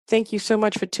Thank you so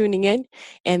much for tuning in.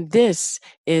 And this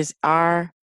is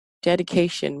our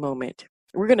dedication moment.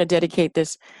 We're going to dedicate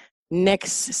this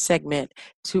next segment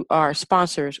to our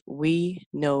sponsors,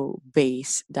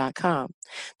 WeKnowBase.com.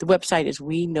 The website is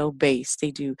We Know Base.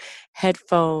 They do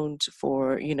headphones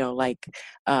for,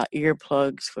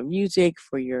 earplugs for music,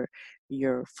 for your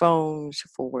phones,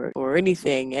 for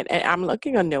anything. And I'm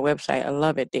looking on their website. I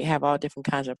love it. They have all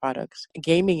different kinds of products,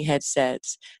 gaming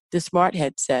headsets, the smart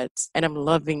headsets, and I'm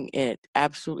loving it.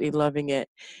 Absolutely loving it.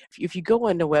 If you go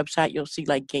on the website, you'll see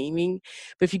like gaming.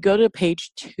 But if you go to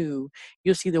page 2,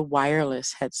 you'll see the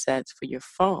wireless headsets for your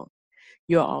phone.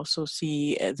 You'll also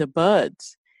see the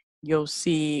buds. You'll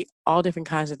see all different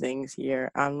kinds of things here.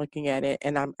 I'm looking at it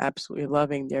and I'm absolutely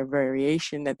loving their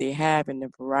variation that they have and the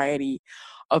variety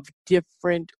of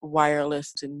different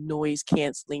wireless and noise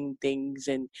canceling things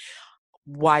and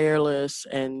wireless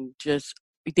and just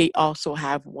they also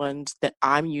have ones that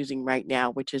I'm using right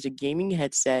now, which is a gaming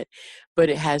headset, but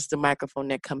it has the microphone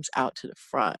that comes out to the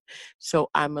front. So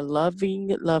I'm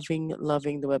loving, loving,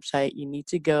 loving the website. You need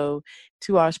to go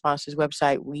to our sponsor's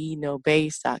website,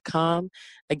 WeKnowBase.com.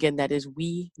 Again, that is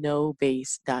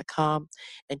WeKnowBase.com,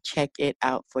 and check it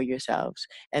out for yourselves.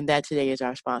 And that today is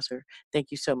our sponsor.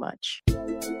 Thank you so much.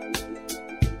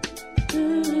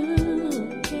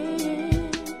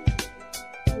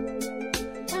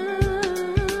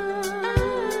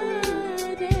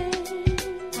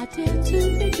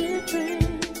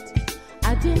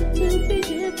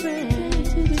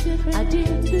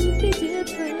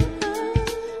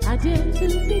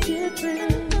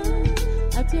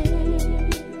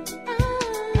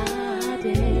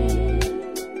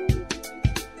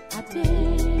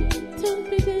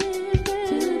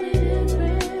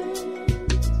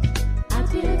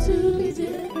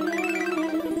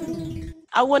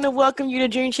 I want to welcome you to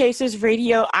Dream Chasers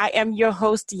Radio. I am your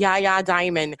host, Yaya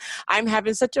Diamond. I'm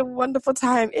having such a wonderful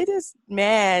time. It is,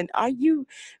 man,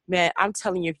 I'm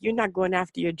telling you, if you're not going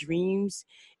after your dreams,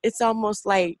 it's almost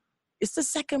like it's the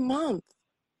second month.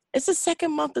 It's the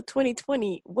second month of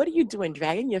 2020. What are you doing,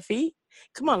 dragging your feet?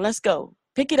 Come on, let's go.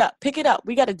 Pick it up.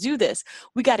 We got to do this.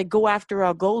 We got to go after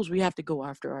our goals. We have to go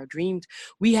after our dreams.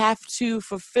 We have to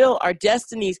fulfill our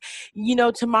destinies.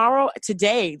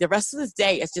 Today, the rest of this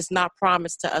day is just not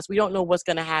promised to us. We don't know what's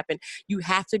going to happen. You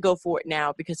have to go for it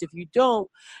now, because if you don't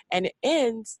and it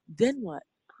ends, then what?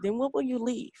 Then what will you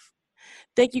leave?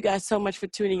 Thank you guys so much for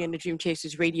tuning in to Dream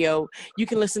Chasers Radio. You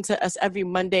can listen to us every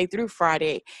Monday through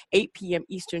Friday, 8 p.m.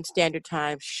 Eastern Standard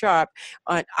Time, sharp,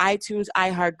 on iTunes,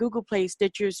 iHeart, Google Play,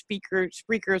 Stitcher, Spreaker,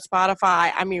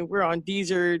 Spotify. I mean, we're on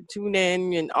Deezer,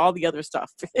 TuneIn, and all the other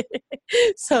stuff.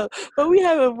 But we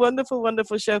have a wonderful,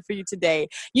 wonderful show for you today.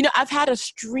 I've had a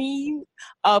stream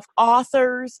of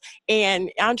authors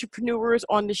and entrepreneurs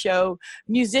on the show,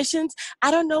 musicians.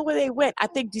 I don't know where they went. I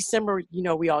think December,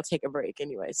 we all take a break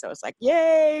anyway. So it's like,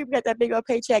 yay, we got that big old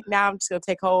paycheck. Now I'm just going to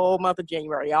take a whole month of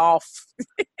January off.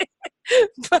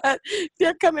 But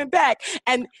they're coming back.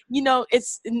 And,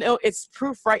 it's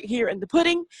proof right here in the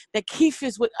pudding that Keefe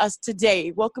is with us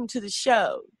today. Welcome to the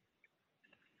show.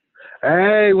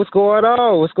 Hey, what's going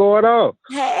on?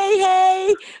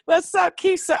 Hey, what's up,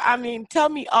 Keefe? So, tell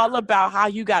me all about how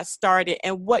you got started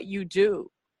and what you do.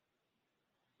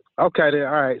 Okay, then.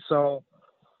 All right. So,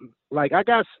 I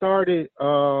got started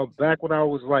back when I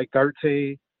was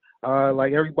 13.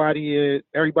 Everybody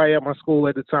at my school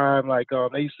at the time,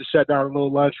 they used to shut down a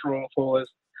little lunchroom for us,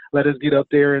 let us get up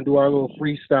there and do our little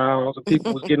freestyles, and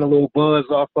people was getting a little buzz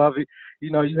off of it.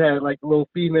 You had the little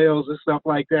females and stuff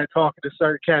like that talking to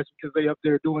certain cats because they up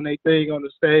there doing their thing on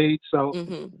the stage. So,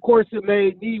 Of course, it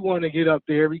made me want to get up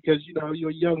there because, you're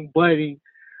a young, budding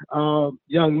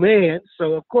young man.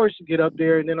 So, of course, you get up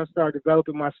there, and then I started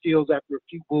developing my skills after a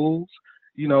few bulls.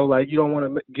 You don't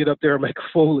want to get up there and make a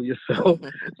fool of yourself.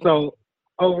 So,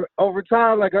 over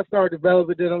time, I started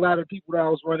developing, then a lot of people that I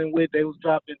was running with, they was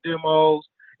dropping demos.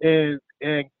 And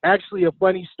actually, a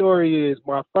funny story is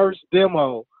my first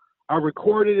demo, I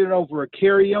recorded it over a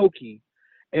karaoke,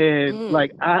 and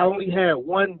I only had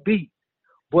one beat,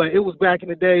 but it was back in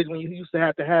the days when you used to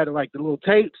have the little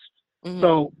tapes.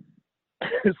 So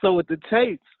with the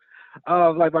tapes,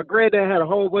 my granddad had a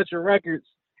whole bunch of records,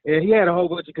 and he had a whole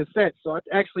bunch of cassettes. So I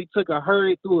actually took a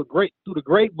hurry through the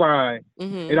grapevine,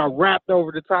 and I rapped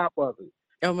over the top of it.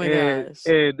 Oh my gosh!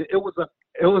 And it was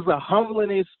a humbling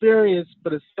experience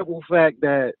for the simple fact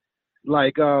that,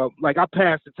 I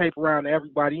passed the tape around to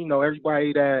everybody.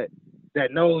 Everybody that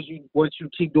knows you, what you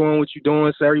keep doing, what you're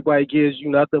doing. So everybody gives you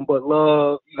nothing but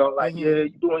love. Yeah, you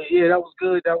doing, yeah, that was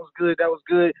good.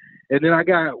 And then I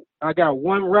got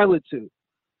one relative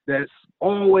that's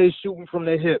always shooting from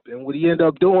the hip, and what he ended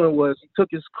up doing was he took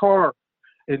his car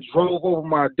and drove over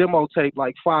my demo tape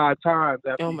like 5 times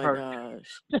after Oh he my heard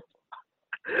gosh. it.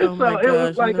 Oh So my it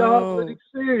was gosh, like a humbling no.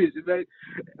 experience.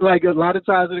 Like a lot of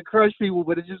times it crushed people,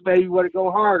 but it just made me want to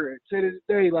go harder. And to this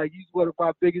day, like he's one of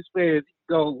my biggest fans.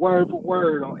 He go word for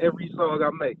word on every song I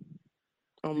make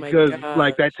Oh my because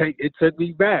like gosh. it took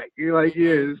me back. You're like, Hmm.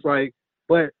 yeah, it's like,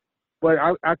 but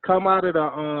I come out of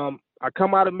I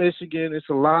come out of Michigan. It's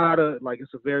a lot of like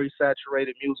it's a very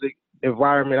saturated music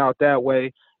environment out that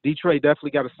way. Detroit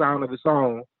definitely got a sound of its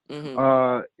own.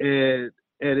 Hmm.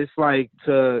 And it's like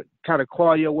to kind of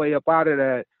claw your way up out of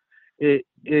that. It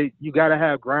you gotta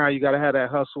have grind. You gotta have that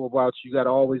hustle about you. You gotta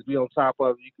always be on top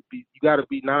of it. You gotta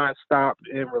be nonstop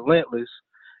and relentless.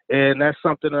 And that's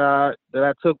something that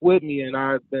I took with me, and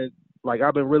I've been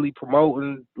really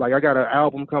promoting. Like I got an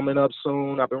album coming up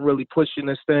soon. I've been really pushing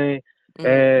this thing, Hmm.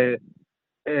 and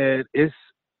it's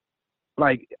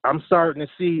like I'm starting to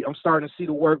see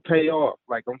the work pay off.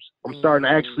 Like I'm starting to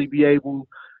actually Mm. be able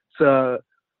to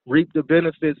reap the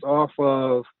benefits off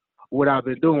of what I've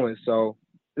been doing. So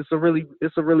it's a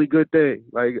really good thing.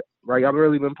 Like I've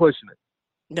really been pushing it.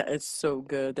 That is so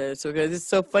good. That is so good. It's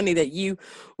so funny that you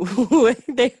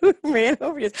they ran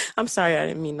over you. I'm sorry, I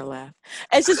didn't mean to laugh.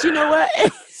 It's just you know what?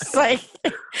 It's like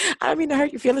I don't mean to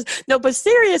hurt your feelings. No, but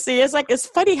seriously, it's like it's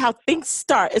funny how things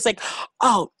start. It's like,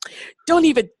 oh, don't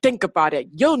even think about it.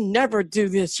 You'll never do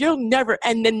this. You'll never.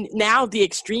 And then now the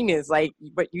extreme is like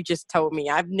what you just told me.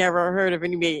 I've never heard of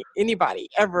anybody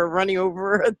ever running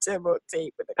over a demo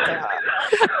tape with a car.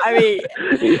 I mean,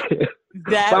 Yeah.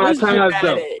 that Five was times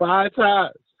though. dramatic. 5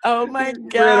 times. Oh my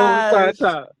He ran over five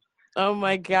gosh. times. Oh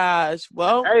my gosh.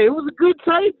 Well, Hey, it was a good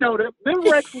tape though. Them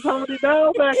Rex was holding it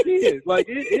down back then. Like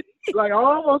it like I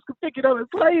almost could pick it up and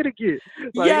play it again.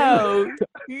 Like it,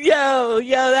 yo,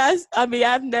 yo, that's, I mean,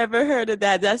 I've never heard of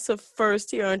that. That's the first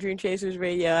here on Dream Chasers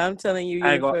Radio. I'm telling you,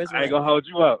 you're the first I ain't one. gonna hold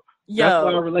you up. That's why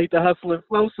I Yo, relate to hustle and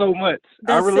flow so much.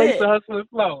 I that's relate to it. hustle and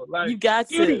flow. Like You got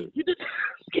skinny, to. you just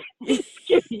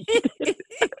skinny.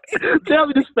 Tell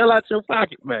me to spell out your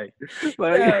pocket, man.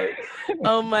 Like Yo,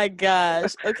 oh my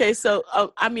gosh. Okay, so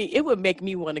I mean, it would make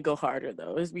me want to go harder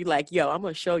though. It's be like, yo, I'm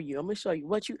gonna show you. I'm gonna show you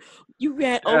what you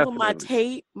ran over my definitely,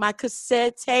 tape, my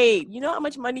cassette tape. You know how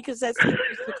much money cassette tape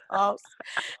used to cost?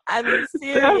 I mean,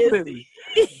 seriously.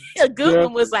 definitely, A good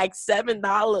one was definitely. like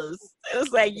 $7. It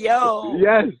was like, yo,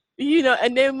 Yes. you know,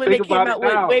 and then when they Think came about it out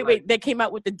with now. Like, they came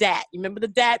out with the DAT. You remember the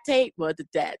DAT tape? Well, the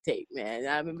DAT tape, man.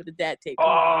 I remember the DAT tape. Come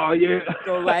on. oh yeah.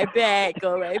 Go right back,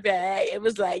 go right back. It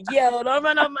was like, yo, don't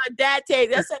run on my DAT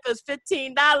tape. That sucker's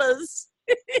 $15.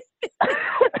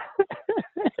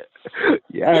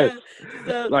 Yes. Yeah.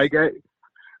 So Like I,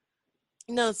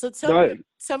 no, so no,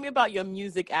 tell me about your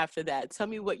music after that. Tell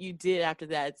me what you did after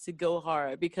that to go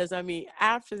hard. Because I mean,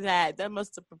 after that, that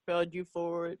must have propelled you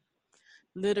forward.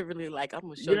 Literally, like, I'm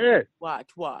gonna show you. yeah.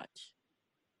 Watch.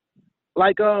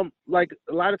 Like a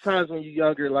lot of times when you're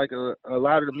younger, like a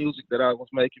lot of the music that I was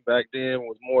making back then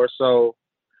was more so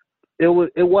it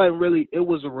wasn't really it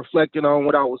was a reflecting on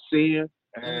what I was seeing,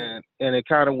 Mm-hmm. and it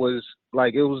kind of was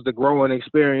like it was the growing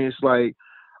experience, like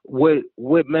what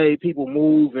made people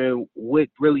move and what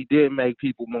really didn't make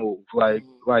people move,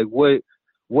 Mm-hmm. like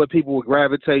what people would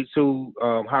gravitate to.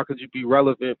 How could you be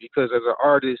relevant? Because as an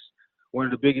artist, one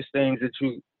of the biggest things that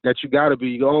you got to be,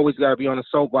 you always got to be on the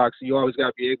soapbox, and you always got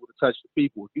to be able to touch the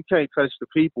people. If you can't touch the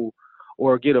people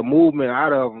or get a movement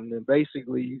out of them, then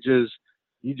basically you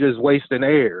just wasting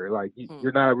air. Like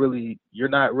you're not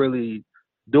really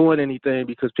doing anything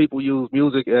because people use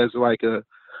music as like a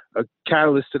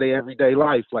catalyst to their everyday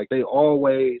life. Like they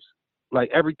always like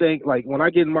everything. Like when I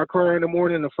get in my car in the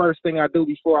morning, the first thing I do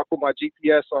before I put my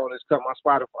GPS on is cut my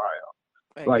Spotify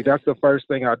out. Like that's the Exactly. first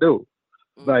thing I do.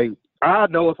 Like Mm-hmm. I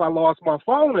know if I lost my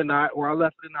phone or not, or I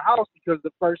left it in the house because the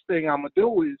first thing I'm gonna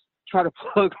do is try to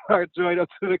plug my joint up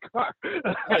to the car.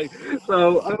 Like,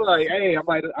 so I'm like, hey,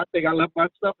 I think I left my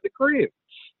stuff in the crib.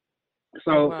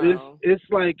 So Wow. it's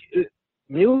like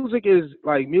music is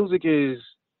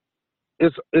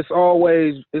it's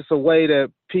always it's a way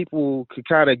that people could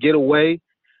kind of get away,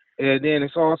 and then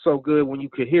it's also good when you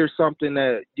could hear something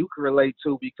that you can relate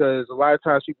to because a lot of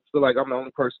times people feel like I'm the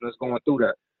only person that's going through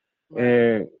that,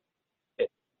 Right.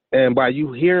 and by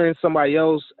you hearing somebody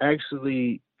else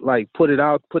actually like put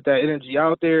that energy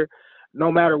out there,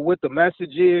 no matter what the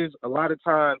message is, a lot of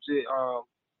times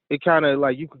it kind of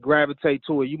like you could gravitate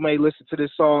to it. You may listen to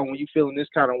this song when you feeling this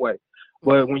kind of way,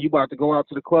 but Mm-hmm. when you about to go out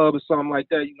to the club or something like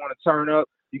that, you want to turn up,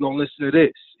 you're gonna listen to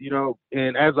this, you know.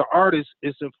 And as an artist,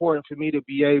 it's important for me to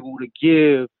be able to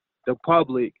give the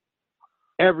public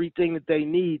everything that they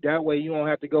need. That way you don't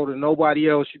have to go to nobody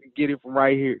else. You can get it from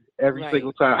right here every Right.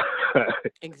 single time.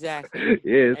 Exactly.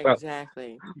 Yeah, so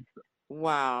Exactly.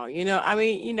 Wow. I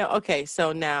mean, okay,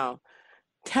 so now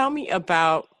tell me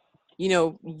about,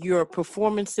 your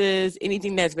performances,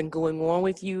 anything that's been going on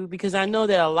with you, because I know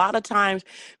that a lot of times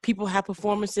people have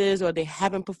performances or they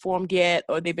haven't performed yet,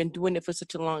 or they've been doing it for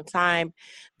such a long time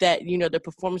that, the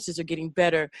performances are getting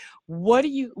better. What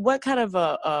kind of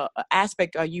a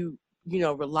aspect are you,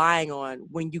 relying on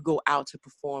when you go out to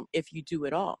perform, if you do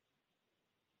at all?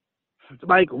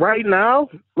 Like right now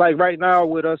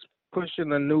with us pushing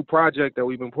the new project that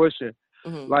we've been pushing,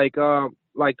 Mm-hmm.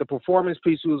 like the performance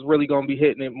piece was really gonna be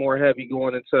hitting it more heavy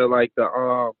going into like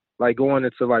going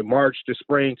into like March to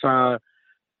springtime,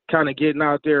 kind of getting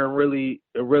out there and really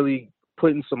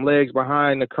putting some legs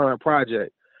behind the current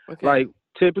project. Okay. Like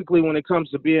typically when it comes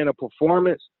to being a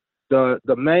performance, the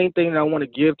main thing that I want to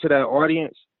give to that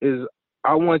audience is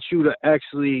I want you to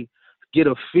actually get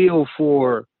a feel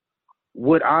for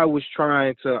what I was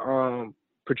trying to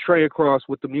portray across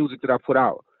with the music that I put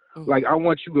out. Like Mm-hmm. I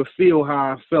want you to feel how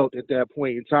I felt at that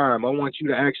point in time. I want you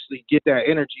to actually get that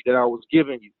energy that I was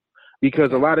giving you.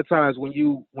 Because a Okay. lot of times when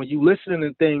you listening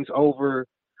to things over,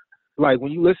 like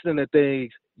when you listening to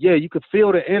things, yeah, you could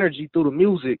feel the energy through the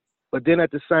music, but then at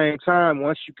the same time,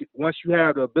 once you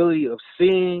have the ability of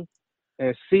seeing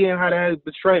and seeing how that is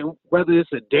betrayed, whether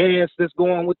it's a dance that's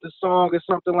going with the song or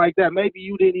something like that. Maybe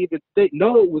you didn't even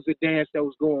know it was a dance that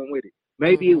was going with it.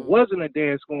 Maybe it Mm-hmm. wasn't a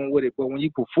dance going with it, but when you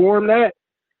perform that,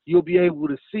 you'll be able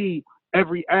to see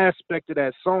every aspect of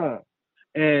that song.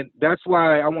 And that's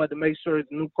why I wanted to make sure the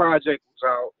new project was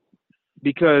out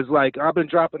because like I've been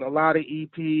dropping a lot of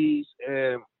EPs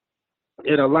and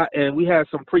we had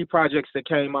some pre-projects that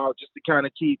came out just to kind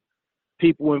of keep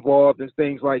people involved and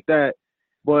things like that.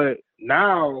 But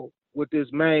now with this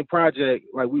main project,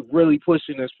 like we really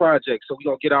pushing this project, so we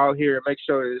gonna get out here and make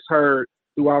sure that it's heard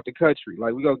throughout the country.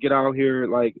 Like we gonna get out here.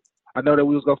 Like I know that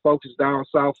we was gonna focus down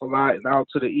south a lot and out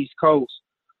to the East Coast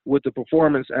with the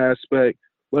performance aspect,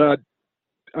 but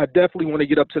I definitely want to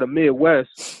get up to the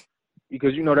Midwest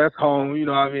because that's home. You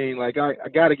know what I mean? Like I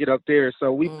got to get up there.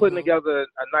 So we putting Mm-hmm. together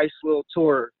a nice little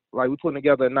tour. Like we putting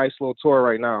together a nice little tour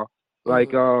right now. Like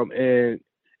Mm-hmm.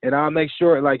 and I'll make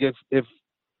sure like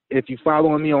if you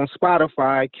following me on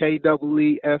Spotify,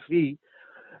 KEEFE,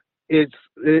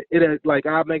 like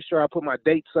I'll make sure I put my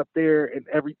dates up there and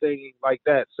everything like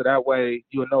that, so that way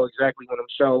you'll know exactly when them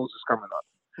shows is coming up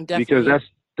because Definitely. that's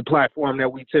the platform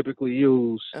that we typically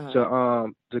use Uh-huh.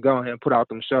 to go ahead and put out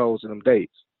them shows and them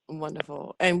dates.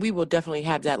 Wonderful. And we will definitely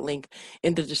have that link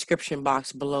in the description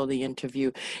box below the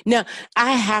interview. Now,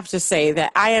 I have to say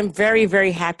that I am very,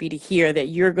 very happy to hear that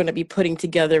you're going to be putting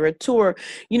together a tour.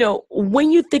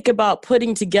 When you think about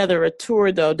putting together a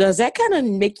tour, though, does that kind of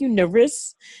make you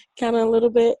nervous? Kind of a little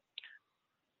bit?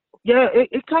 Yeah,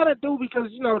 it kind of do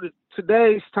because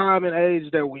today's time and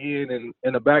age that we in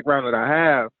and the background that I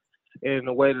have and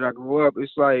the way that I grew up,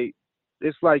 it's like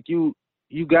you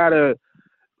gotta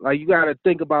you gotta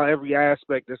think about every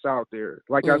aspect that's out there.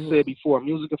 Like I said Mm-hmm. before,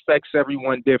 music affects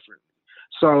everyone different.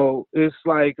 So it's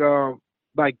like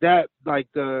that like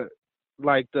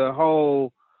the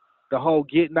whole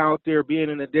getting out there,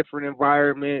 being in a different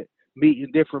environment,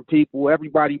 meeting different people.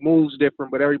 Everybody moves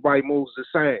different, but everybody moves the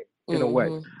same in a way.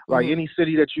 Mm-hmm. Like Mm-hmm. any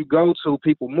city that you go to,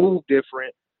 people move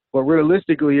different, but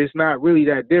realistically, it's not really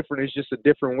that different. It's just a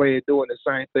different way of doing the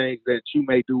same things that you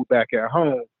may do back at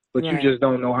home, but you Right. just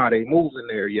don't know how they move in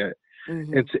there yet.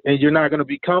 Mm-hmm. And you're not going to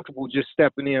be comfortable just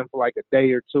stepping in for like a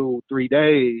day or two, 3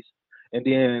 days, and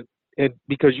then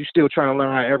because you're still trying to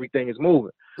learn how everything is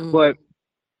moving. Mm-hmm. But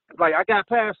like I got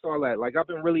past all that. Like I've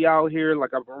been really out here.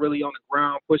 Like I've been really on the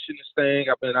ground pushing this thing.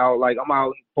 I've been out. Like I'm out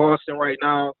in Boston right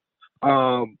now.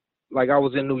 Like I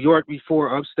was in New York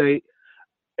before, upstate,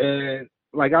 and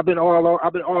like I've been all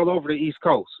over the East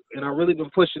Coast, and I've really been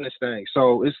pushing this thing.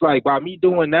 So it's like by me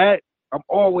doing that, I'm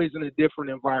always in a different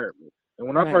environment. And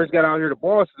when I Right. first got out here to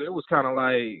Boston, it was kind of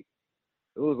like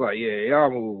yeah, y'all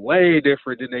move way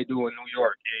different than they do in New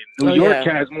York. And Oh, New York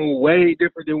yeah. cats move way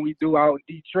different than we do out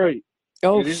in Detroit.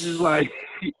 Oh, And it's just like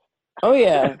oh,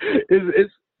 yeah.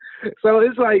 it's so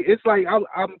it's like I'm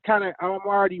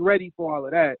already ready for all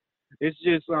of that. It's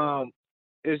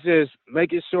just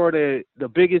making sure that the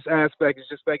biggest aspect is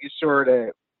just making sure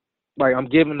that like I'm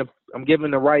giving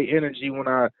the right energy when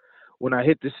I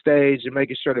hit the stage and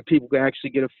making sure that people can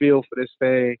actually get a feel for this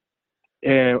thing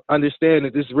and understand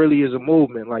that this really is a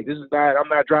movement. Like this is not I'm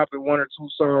not dropping one or two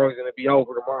songs and it be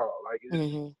over tomorrow. Like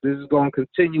Mm-hmm. this is going to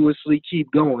continuously keep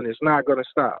going. It's not going to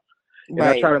stop. And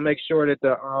I try Right. to make sure that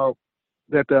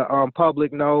the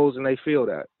public knows and they feel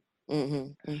that,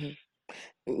 Mm-hmm.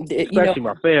 Mm-hmm. especially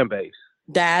my fan base.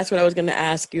 That's what I was going to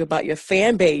ask you about your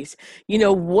fan base.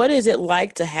 What is it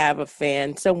like to have a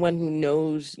fan, someone who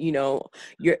knows,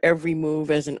 your every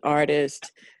move as an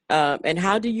artist? And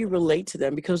how do you relate to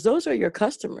them? Because those are your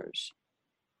customers.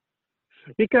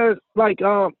 Because like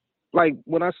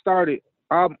when I started,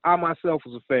 I myself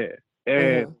was a fan,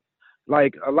 and Mm-hmm.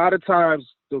 like a lot of times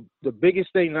the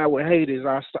biggest thing I would hate is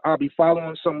I'll be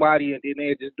following somebody and then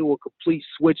they just do a complete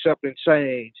switch up and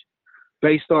change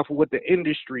based off of what the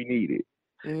industry needed.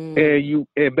 Mm,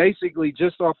 And basically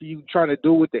just off of you trying to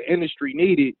do what the industry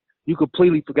needed, you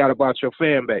completely forgot about your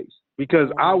fan base because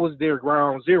I mm, was their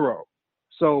ground zero.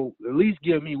 So at least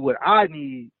give me what I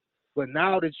need. But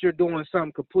now that you're doing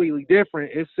something completely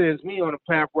different, it sends me on a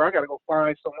path where I got to go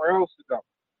find somewhere else to go.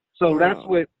 So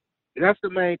wow. that's the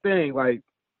main thing. Like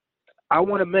I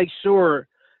want to make sure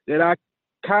that I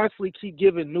constantly keep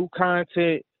giving new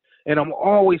content, and I'm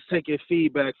always taking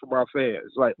feedback from our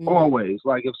fans. Like Mm, always.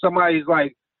 Like if somebody's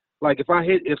like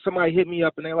if somebody hit me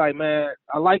up and they're like, man,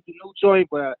 I like the new joint,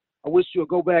 but I wish you'll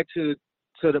go back to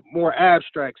the more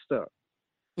abstract stuff.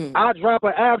 mm. I drop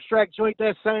an abstract joint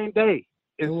that same day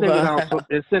and send it out Wow.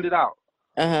 and send it out.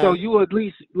 So Uh-huh. you at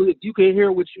least you can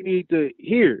hear what you need to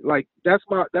hear. Like that's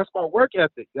my work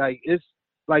ethic. Like it's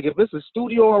like if it's a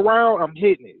studio around, I'm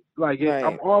hitting it.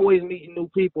 I'm Right. always meeting new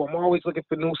people. I'm always looking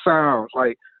for new sounds.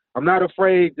 Like I'm not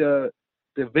afraid to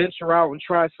venture out and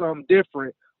try something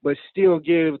different, but still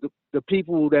give the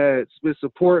people that's been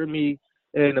supporting me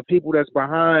and the people that's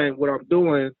behind what I'm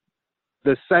doing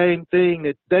the same thing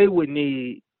that they would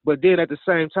need, but then at the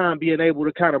same time being able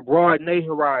to kind of broaden their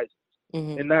horizon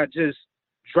Mm-hmm. and not just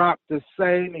drop the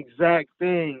same exact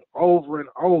thing over and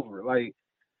over. Like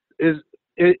is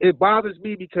it bothers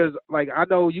me because like I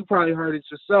know you probably heard it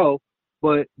yourself,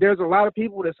 but there's a lot of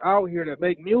people that's out here that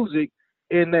make music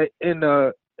and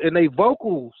they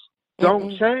vocals don't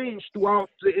Mm-mm. change throughout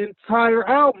the entire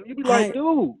album. You be like, I,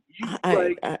 dude, you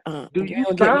like, do you you ain't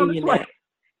gonna get sound me this in way? that.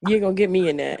 You ain't gonna get me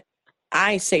in that.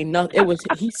 I ain't say nothing.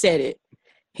 He said it.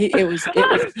 It was They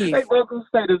Keith. vocals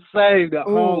stay the same the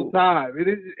whole Ooh, time. And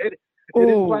it's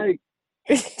ooh. like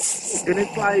and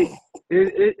it's like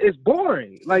it's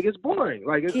boring. Like it's boring.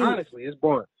 Like it's Keith, honestly it's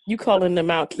boring. you calling them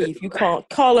out, Keith. You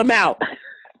call them out.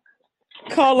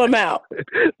 Call them out.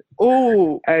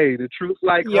 Ooh, Hey, the truth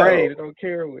like rain. yo. It don't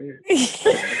care what.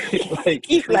 Like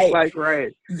Keith, truth like, like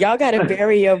rain. y'all gotta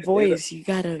bury your And voice. You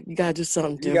gotta do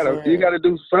something you different. gotta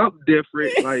do something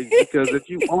different. Like because if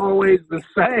you always the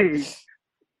same,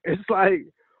 it's like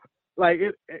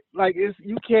it's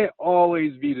you can't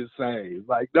always be the same.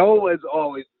 Like no one's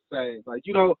always the same. Like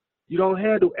you don't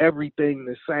handle everything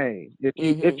the same. If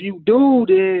Mm-hmm. you do,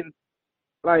 then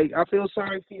like I feel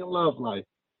sorry for your love life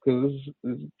because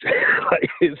like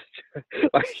it's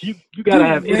like you gotta You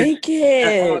have energy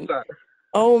at all ranking. times.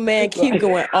 Oh man, It's keep like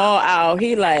going all out.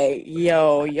 He like,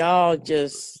 yo, y'all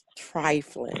just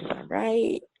trifling, all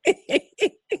right?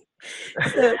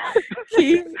 So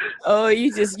keep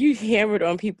you hammered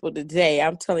on people today.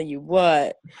 I'm telling you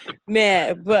what.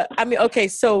 Man, but I mean, okay,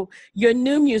 so your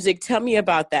new music, tell me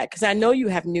about that. Cause I know you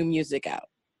have new music out.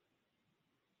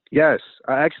 yes,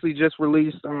 I actually just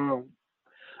released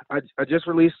I just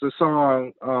released a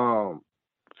song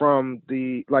from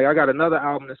the like I got another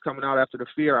album that's coming out after the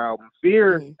Fear album.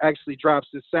 Fear Mm-hmm. actually drops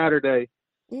this Saturday,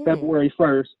 Mm, February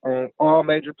 1st on all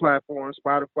major platforms,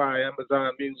 Spotify,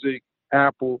 Amazon Music,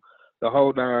 Apple, the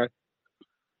whole nine.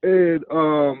 And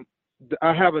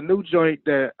I have a new joint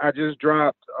that I just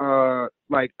dropped.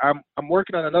 Like I'm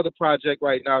working on another project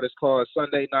right now that's called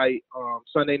Sunday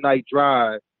Night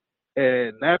Drive.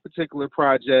 And that particular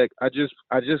project, I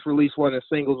just released one of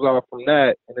the singles off from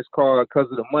that, and it's called "Cause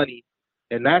of the Money,"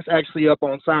 and that's actually up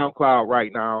on SoundCloud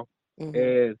right now. mm-hmm.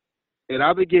 And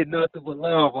I've been getting nothing but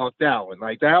love off that one.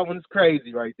 Like that one's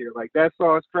crazy right there. Like that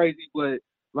song's crazy, but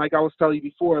like I was telling you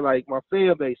before, like my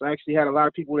fan base, I actually had a lot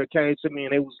of people that came to me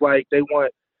and it was like they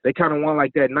kind of want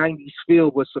like that '90s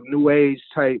feel with some new age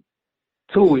type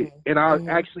to it. And Mm-hmm. I Mm-hmm.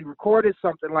 actually recorded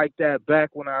something like that back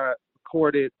when I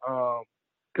recorded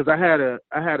because I had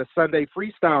a Sunday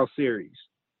freestyle series.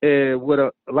 And what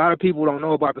a lot of people don't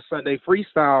know about the Sunday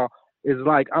freestyle is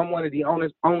like I'm one of the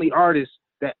only artists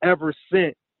that ever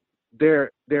sent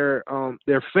their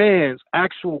fans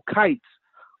actual kites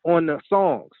on the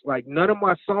songs. Like none of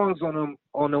my songs on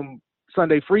them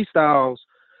Sunday freestyles,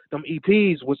 them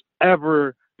EPs was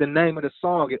ever the name of the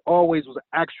song. It always was an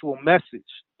actual message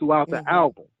throughout the Mm-hmm.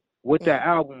 album, what that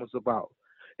album was about.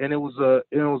 And it was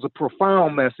a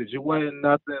profound message. It wasn't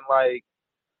nothing like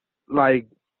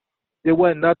it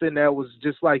wasn't nothing that was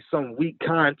just like some weak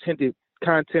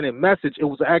contented message. It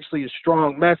was actually a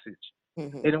strong message.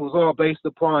 Mm-hmm. And it was all based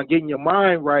upon getting your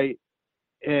mind right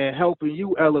and helping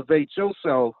you elevate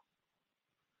yourself.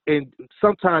 And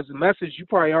sometimes the message you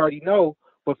probably already know,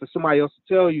 but for somebody else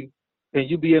to tell you and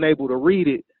you being able to read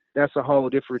it, that's a whole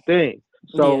different thing.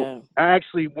 So Yeah. I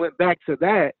actually went back to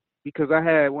that because I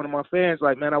had one of my fans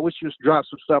like, man, I wish you would drop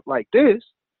some stuff like this.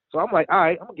 So I'm like, all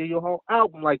right, I'm gonna give you a whole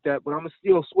album like that, but I'm gonna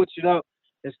still switch it up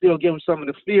and still give them some of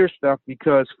the Fear stuff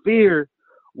because Fear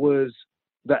was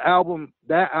that album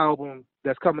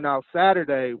that's coming out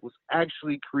Saturday was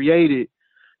actually created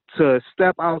to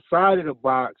step outside of the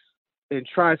box and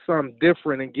try something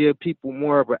different and give people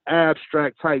more of an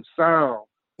abstract type sound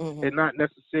Mm-hmm. and not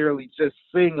necessarily just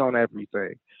sing on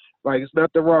everything. Like, there's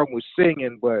nothing wrong with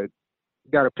singing, but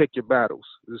you got to pick your battles.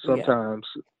 Yeah. Sometimes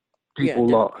Yeah. people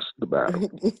lost the battle.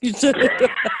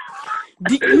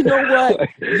 You know what?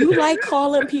 You like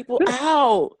calling people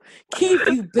out. Keefe,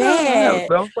 you I have bad.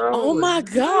 no Oh problem. my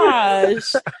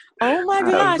gosh. Oh my I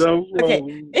have gosh. no Okay.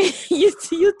 problem.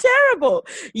 You terrible.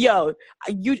 Yo,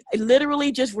 you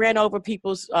literally just ran over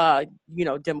people's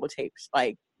demo tapes.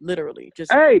 Like literally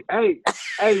just Hey,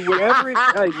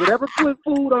 whatever put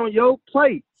food on your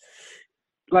plate,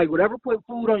 whatever put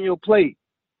food on your plate,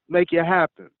 make it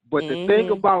happen. But the thing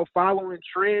mm-hmm. about following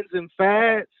trends and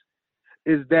fads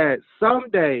is that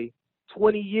someday,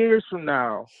 20 years from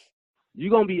now, you're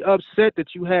going to be upset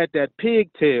that you had that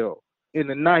pigtail in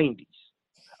the 90s.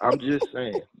 I'm just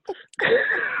saying.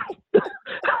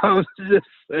 I'm just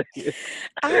saying.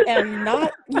 I am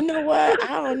not, you know what?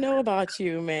 I don't know about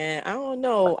you, man. I don't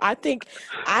know. I think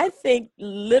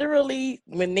literally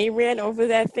when they ran over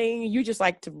that thing, you just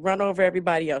like to run over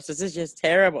everybody else. This is just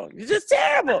terrible. You're just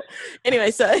terrible. Anyway,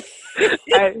 so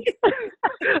hey,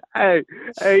 hey,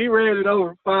 he ran it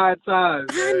over 5 times,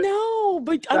 I man. know,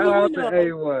 but I Shout mean, out to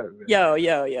A1, man.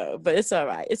 yo, but it's all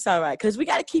right. It's all right because we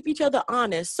got to keep each other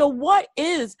honest. So, what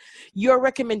is your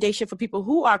recommendation for people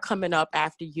who are coming up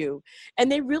after you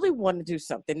and they really want to do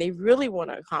something? They really want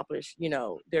to accomplish,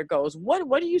 their goals.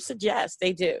 What do you suggest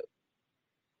they do?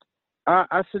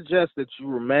 I suggest that you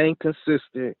remain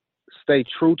consistent, stay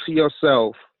true to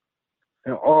yourself,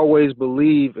 and always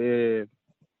believe in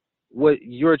what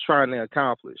you're trying to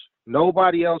accomplish.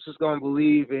 Nobody else is going to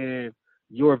believe in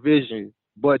your vision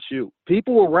but you.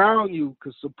 People around you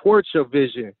can support your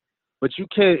vision, but you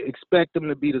can't expect them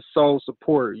to be the sole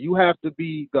supporter. You have to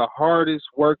be the hardest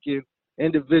working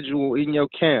individual in your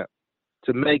camp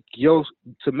to make your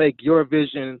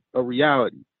vision a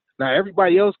reality. Now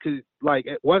everybody else could, like,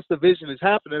 once the vision is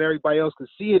happening, everybody else can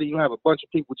see it and you have a bunch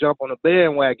of people jump on the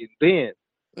bandwagon then.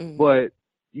 Mm-hmm. But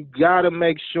you gotta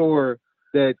make sure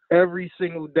that every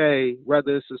single day,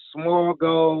 whether it's a small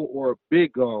goal or a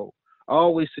big goal, I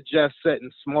always suggest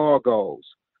setting small goals.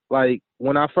 Like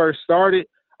when I first started,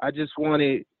 I just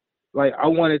wanted, I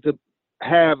wanted to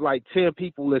have like 10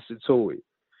 people listen to it,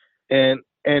 and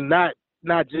not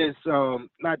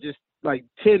just like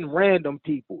 10 random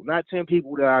people, not 10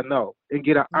 people that I know, and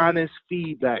get an honest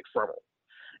feedback from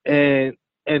them.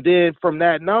 And then from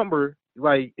that number,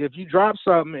 like if you drop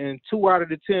something and 2 out of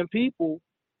the 10 people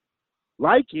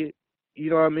like it, you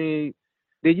know what I mean,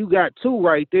 then you got 2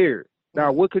 right there.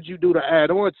 Now, what could you do to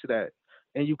add on to that?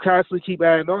 And you constantly keep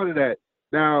adding on to that.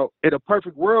 Now, in a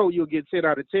perfect world, you'll get 10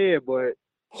 out of 10, but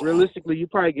realistically, you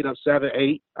probably get up 7,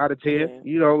 8 out of 10. Yeah.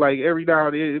 You know, like every now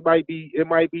and then, it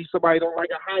might be somebody don't like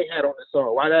a hi-hat on the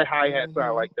song. Why that hi-hat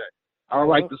sound like that? I don't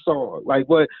like the song.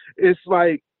 But it's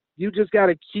like you just got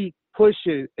to keep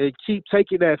pushing and keep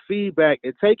taking that feedback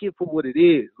and take it for what it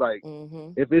is. Like,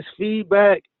 if it's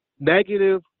feedback,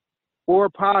 negative or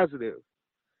positive,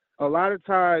 a lot of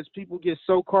times people get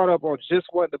so caught up on just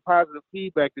wanting the positive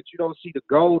feedback that you don't see the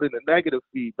gold in the negative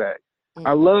feedback.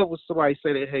 I love when somebody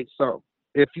say they hate something.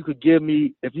 If you could give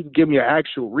me an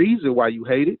actual reason why you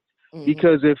hate it,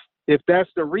 because if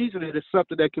that's the reason, it is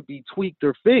something that could be tweaked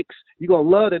or fixed, you're gonna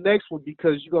love the next one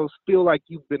because you're gonna feel like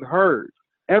you've been heard.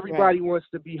 Everybody wants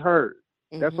to be heard.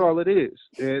 That's all it is.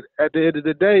 And at the end of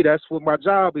the day, that's what my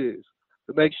job is,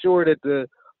 to make sure that the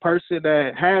person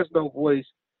that has no voice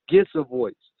gets a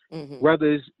voice.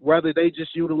 Whether they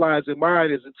just utilizing mine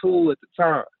as a tool at the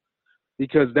time,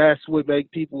 because that's what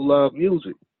make people love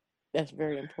music. That's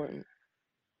very important.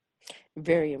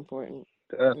 Very important.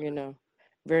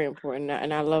 Very important.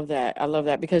 And I love that. I love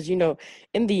that because,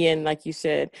 in the end, like you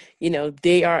said,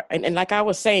 they are, and like I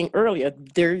was saying earlier,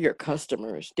 they're your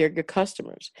customers. They're your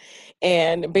customers.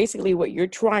 And basically what you're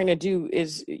trying to do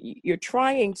is you're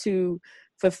trying to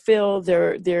fulfill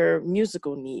their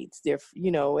musical needs.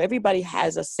 Everybody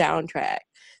has a soundtrack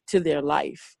to their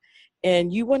life.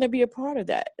 And you want to be a part of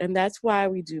that. And that's why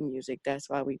we do music.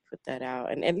 That's why we put that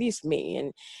out. And at least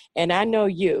me. And I know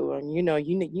you, and you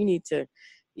need to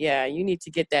Yeah, you need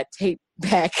to get that tape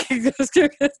back.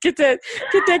 get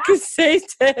that cassette.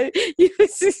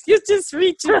 You're just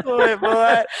reaching for it,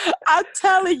 boy. I'm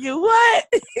telling you what.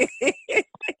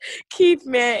 Keith,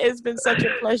 man, it's been such a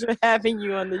pleasure having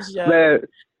you on the show. Man,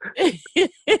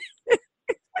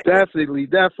 definitely.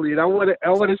 And I want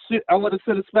to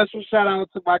send a special shout out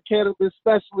to my cannabis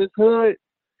specialist Hood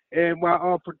and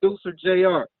my producer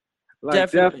JR.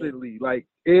 Like definitely, like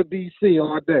NBC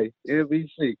all day.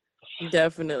 NBC.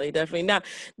 Definitely. Now,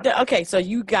 okay, so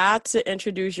you got to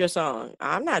introduce your song.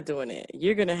 I'm not doing it.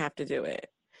 You're gonna have to do it.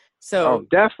 So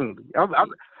definitely.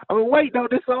 I'm waiting on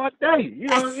this all day. You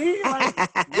know what I mean?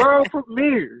 Like world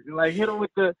premiere. Like hit him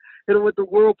with the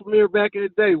world premiere back in the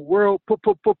day. World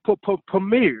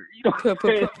premiere. You know.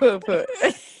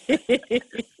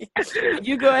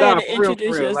 You go ahead and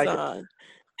introduce your song.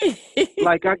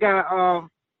 Like I got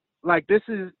like this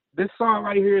song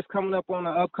right here is coming up on the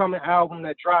upcoming album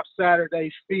that drops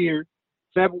Saturday, Fear,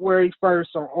 February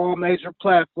 1st on all major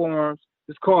platforms.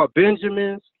 It's called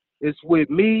Benjamins. It's with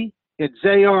me and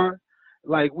JR.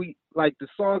 Like the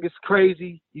song is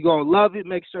crazy. You're gonna love it.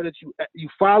 Make sure that you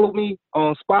follow me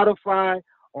on Spotify,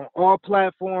 on all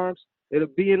platforms. It'll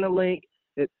be in the link.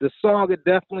 The song will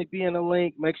definitely be in the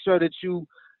link. Make sure that you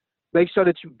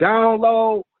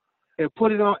download and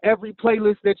put it on every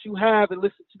playlist that you have and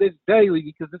listen to this daily,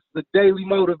 because this is a daily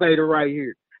motivator right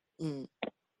here. I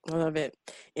love it.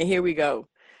 And here we go.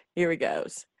 Here it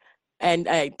goes. And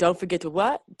hey, don't forget to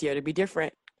what? Dare to be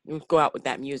different. We'll go out with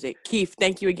that music. Keefe,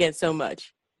 thank you again so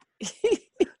much.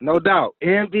 No doubt.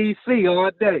 NBC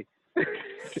all day.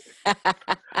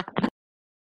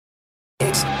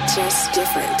 It's just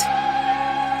different.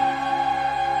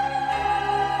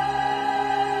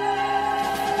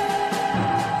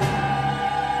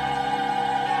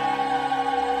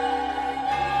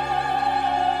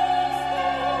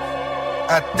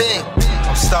 I think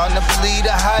I'm starting to believe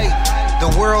the hype. The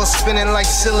world's spinning like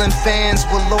ceiling fans,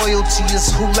 but loyalty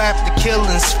is who laughed the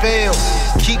killings fail.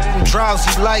 Keep them drowsy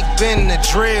like Ben the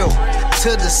drill,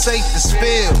 to the safest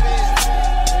field.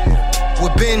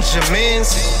 With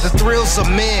Benjamins, the thrills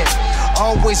of men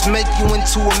always make you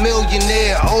into a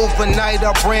millionaire. Overnight,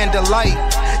 our brand of light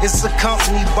is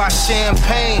accompanied by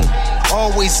champagne.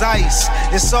 Always ice,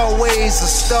 it's always a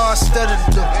star-studded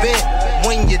event.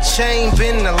 When your chain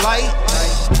been the light,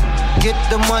 get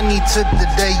the money to the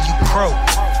day you croak.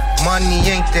 Money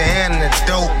ain't the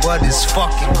antidote, but it's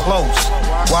fucking close.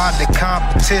 While the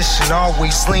competition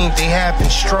always lean, they having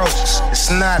strokes.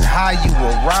 It's not how you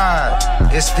arrive,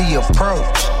 it's the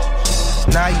approach.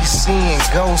 Now you seeing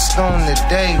ghosts on the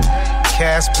day.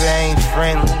 Casper ain't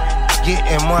friendly.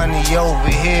 Getting money over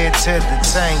here to the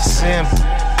tank simple.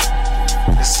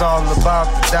 It's all about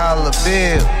the dollar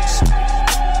bills.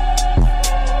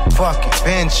 Fuck it,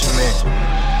 Benjamin.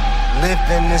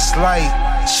 Living this life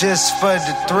just for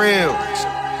the thrills.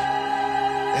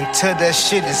 Until that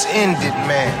shit is ended,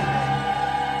 man.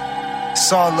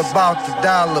 It's all about the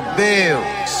dollar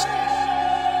bills.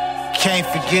 Can't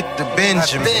forget the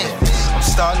Benjamin. I'm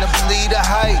starting to believe the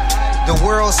hype. The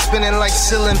world's spinning like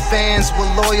ceiling fans, with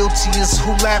loyalty is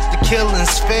who laughed the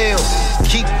killings fail.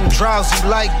 Keep them drowsy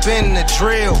like Ben the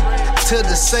drill, to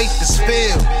the safest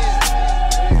field.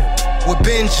 With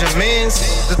Benjamins,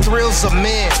 the thrills of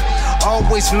men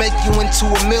always make you into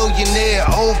a millionaire.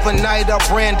 Overnight, our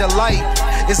brand of life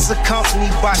is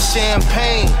accompanied by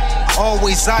champagne.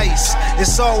 Always ice,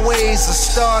 it's always a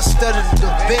star-studded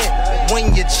event.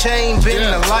 When your chain been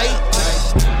the light,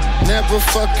 never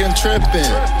fucking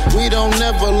trippin'. We don't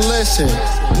never listen.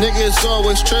 Niggas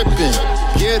always trippin'.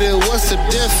 Get it, what's the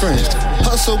difference?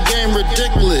 Hustle game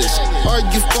ridiculous. Are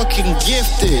you fucking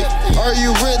gifted? Are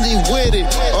you really with it?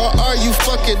 Or are you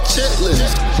fucking chitlin'?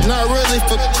 Not really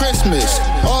for Christmas.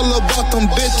 All about them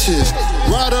bitches.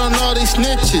 Ride on all these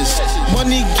snitches.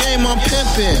 Money game I'm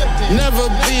pimpin'. Never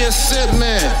be a sip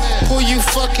man. Who you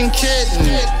fucking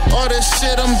kidding? All this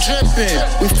shit I'm drippin'.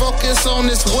 We focus on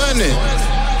this winning.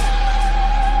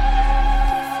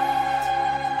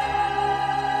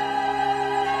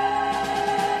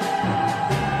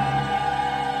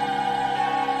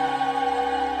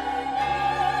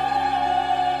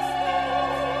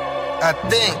 I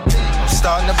think I'm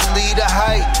starting to believe the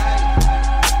hype.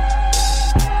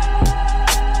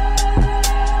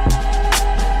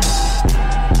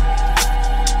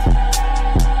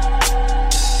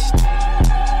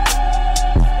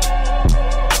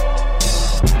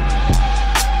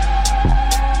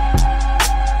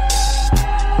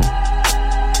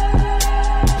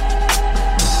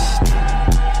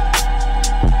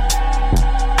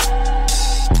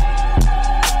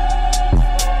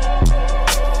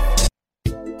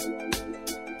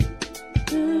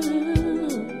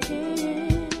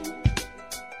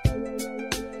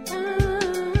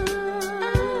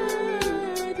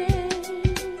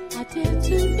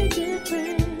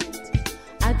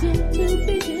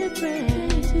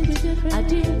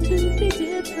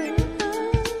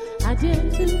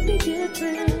 to be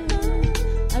different.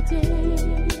 I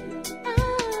did.